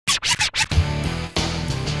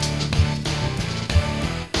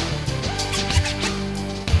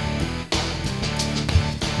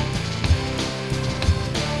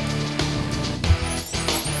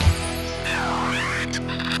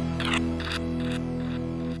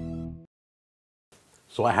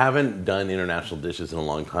So I haven't done international dishes in a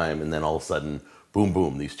long time, and then all of a sudden, boom,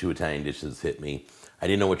 boom, these two Italian dishes hit me. I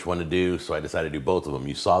didn't know which one to do, so I decided to do both of them.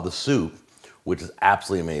 You saw the soup, which is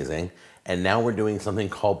absolutely amazing, and now we're doing something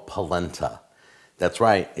called polenta. That's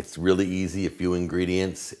right, it's really easy, a few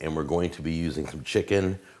ingredients, and we're going to be using some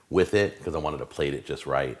chicken with it because I wanted to plate it just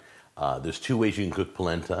right. There's two ways you can cook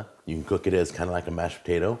polenta. You can cook it as kind of like a mashed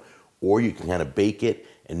potato, or you can kind of bake it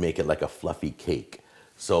and make it like a fluffy cake.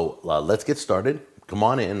 So let's get started. Come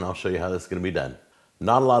on in and I'll show you how this is gonna be done.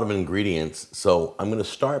 Not a lot of ingredients, so I'm gonna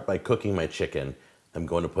start by cooking my chicken. I'm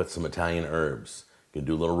going to put some Italian herbs. You can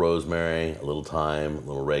do a little rosemary, a little thyme, a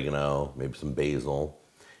little oregano, maybe some basil.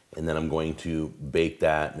 And then I'm going to bake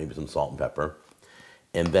that, maybe some salt and pepper.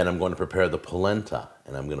 And then I'm going to prepare the polenta,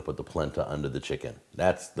 and I'm gonna put the polenta under the chicken.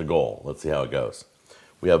 That's the goal. Let's see how it goes.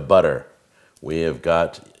 We have butter. We have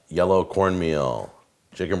got yellow cornmeal,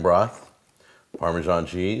 chicken broth, Parmesan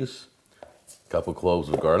cheese, a couple cloves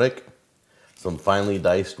of garlic, some finely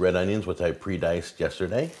diced red onions, which I pre-diced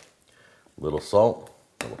yesterday, a little salt,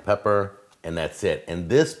 a little pepper, and that's it. And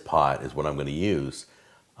this pot is what I'm gonna use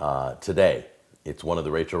today. It's one of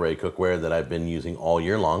the Rachael Ray cookware that I've been using all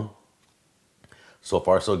year long. So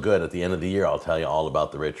far, so good. At the end of the year, I'll tell you all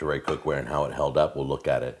about the Rachael Ray cookware and how it held up. We'll look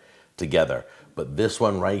at it together. But this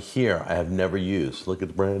one right here, I have never used. Look,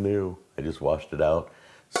 it's brand new. I just washed it out.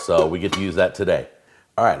 So we get to use that today.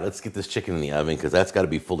 All right, let's get this chicken in the oven because that's got to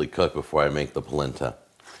be fully cooked before I make the polenta.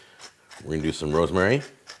 We're gonna do some rosemary,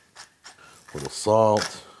 a little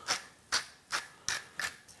salt,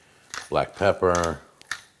 black pepper,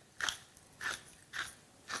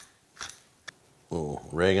 a little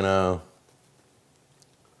oregano,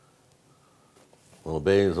 a little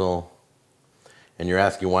basil. And you're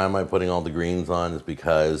asking why am I putting all the greens on? Is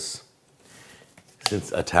because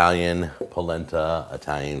since Italian polenta,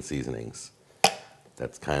 Italian seasonings.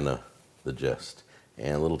 That's kind of the gist.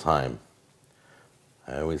 And a little thyme.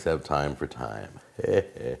 I always have time for thyme.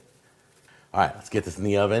 All right, let's get this in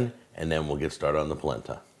the oven and then we'll get started on the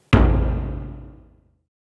polenta.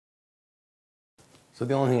 So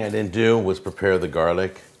the only thing I didn't do was prepare the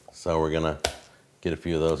garlic. So we're gonna get a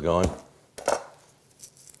few of those going.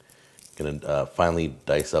 Gonna finely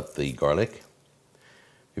dice up the garlic.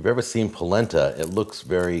 If you've ever seen polenta, it looks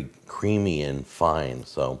very creamy and fine,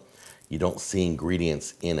 so you don't see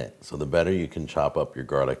ingredients in it. So the better you can chop up your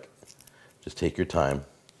garlic, just take your time.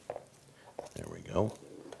 There we go.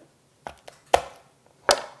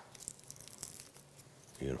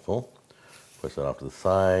 Beautiful. Push that off to the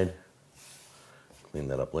side. Clean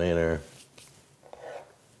that up later.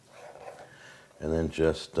 And then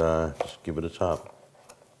just give it a chop.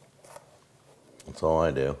 That's all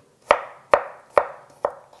I do.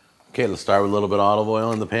 Okay, let's start with a little bit of olive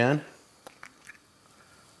oil in the pan.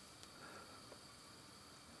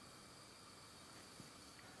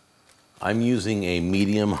 I'm using a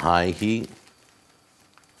medium-high heat.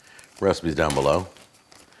 Recipe's down below.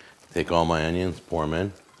 Take all my onions, pour them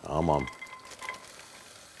in. Come on,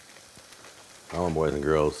 boys and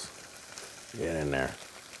girls. Get in there.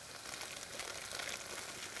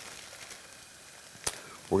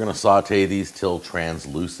 We're gonna saute these till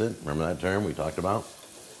translucent. Remember that term we talked about?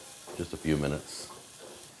 Just a few minutes.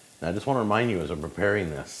 Now I just wanna remind you as I'm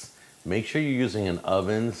preparing this, make sure you're using an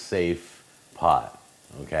oven-safe pot,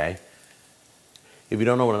 okay? If you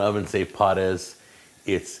don't know what an oven-safe pot is,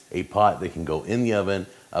 it's a pot that can go in the oven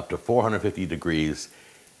up to 450 degrees.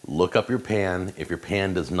 Look up your pan. If your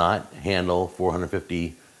pan does not handle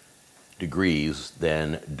 450 degrees,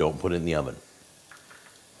 then don't put it in the oven.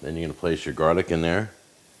 Then you're gonna place your garlic in there.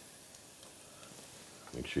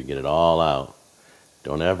 Make sure you get it all out.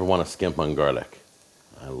 Don't ever want to skimp on garlic.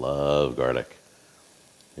 I love garlic.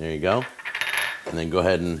 There you go. And then go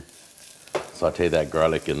ahead and saute that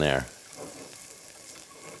garlic in there.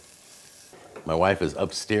 My wife is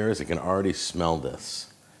upstairs. I can already smell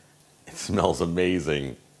this. It smells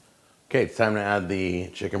amazing. Okay, it's time to add the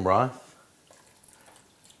chicken broth.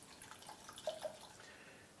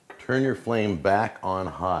 Turn your flame back on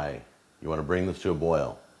high. You want to bring this to a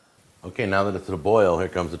boil. Okay, now that it's at a boil, here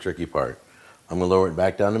comes the tricky part. I'm gonna lower it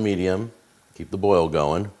back down to medium, keep the boil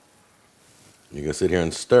going. You're gonna sit here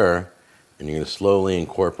and stir, and you're gonna slowly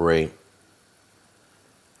incorporate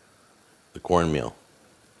the cornmeal,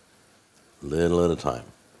 little at a time.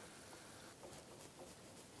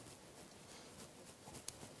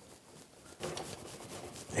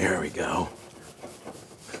 There we go.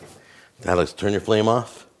 Alex, turn your flame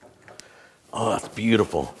off. Oh, that's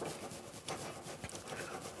beautiful.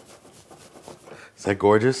 Is that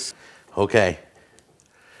gorgeous? Okay,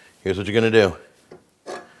 here's what you're gonna do.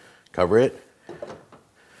 Cover it,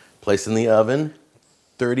 place in the oven,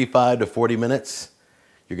 35 to 40 minutes,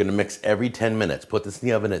 You're gonna mix every 10 minutes. Put this in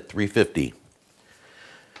the oven at 350.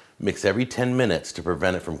 Mix every 10 minutes to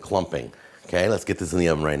prevent it from clumping. Okay, let's get this in the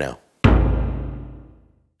oven right now.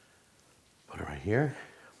 Put it right here.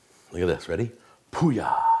 Look at this, ready?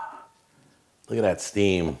 Pooyah! Look at that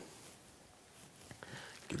steam.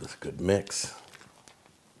 Give this a good mix.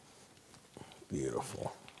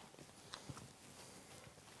 Beautiful.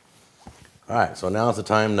 All right, so now's the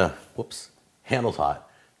time to, whoops, handle's hot.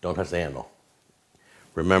 Don't touch the handle.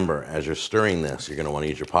 Remember, as you're stirring this, you're gonna wanna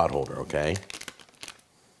use your pot holder, okay?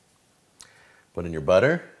 Put in your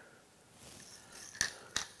butter.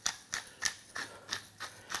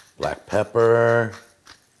 Black pepper,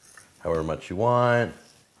 however much you want.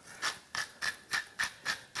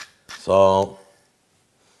 Salt.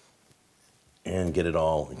 And get it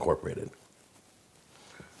all incorporated.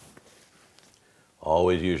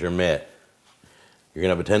 Always use your mitt. You're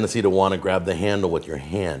gonna have a tendency to wanna grab the handle with your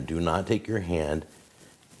hand. Do not take your hand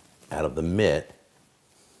out of the mitt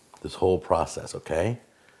this whole process, okay?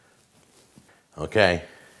 Okay,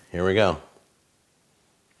 here we go.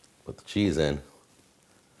 Put the cheese in.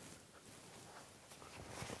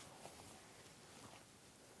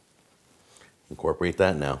 Incorporate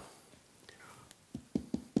that now.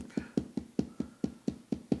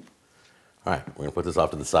 All right, we're gonna put this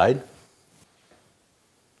off to the side.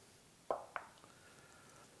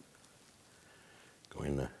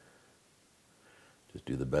 Going to just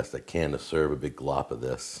do the best I can to serve a big glop of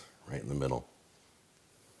this right in the middle.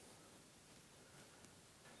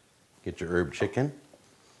 Get your herb chicken.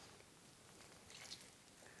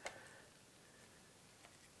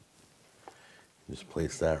 Just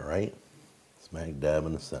place that right smack dab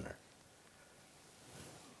in the center.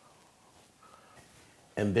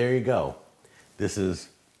 And there you go. This is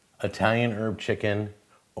Italian herb chicken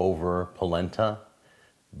over polenta.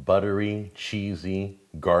 Buttery, cheesy,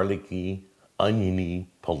 garlicky, oniony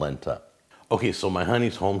polenta. Okay, so my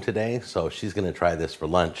honey's home today, so she's gonna try this for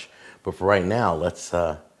lunch. But for right now, let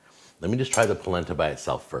me just try the polenta by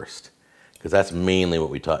itself first, because that's mainly what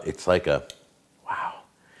we taught. It's like a, wow,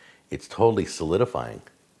 it's totally solidifying.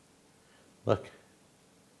 Look.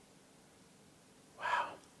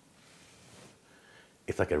 Wow.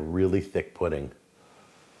 It's like a really thick pudding.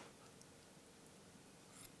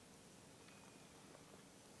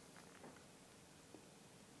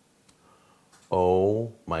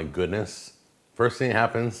 Oh my goodness. First thing that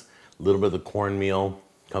happens, a little bit of the cornmeal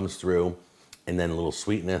comes through, and then a little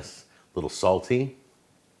sweetness, a little salty,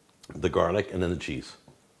 the garlic, and then the cheese.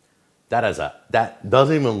 That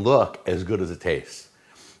doesn't even look as good as it tastes.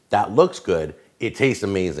 That looks good, it tastes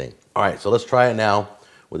amazing. All right, so let's try it now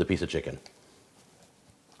with a piece of chicken.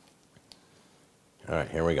 All right,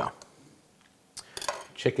 here we go.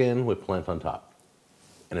 Chicken with polenta on top,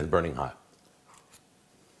 and it's burning hot.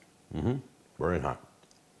 Burning hot.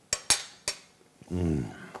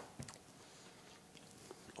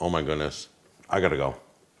 Oh my goodness, I gotta go.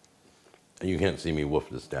 And you can't see me wolf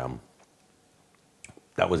this down.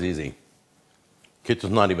 That was easy.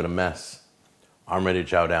 Kitchen's not even a mess. I'm ready to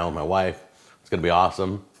chow down with my wife. It's gonna be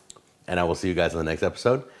awesome. And I will see you guys in the next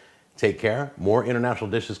episode. Take care. More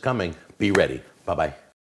international dishes coming. Be ready. Bye-bye.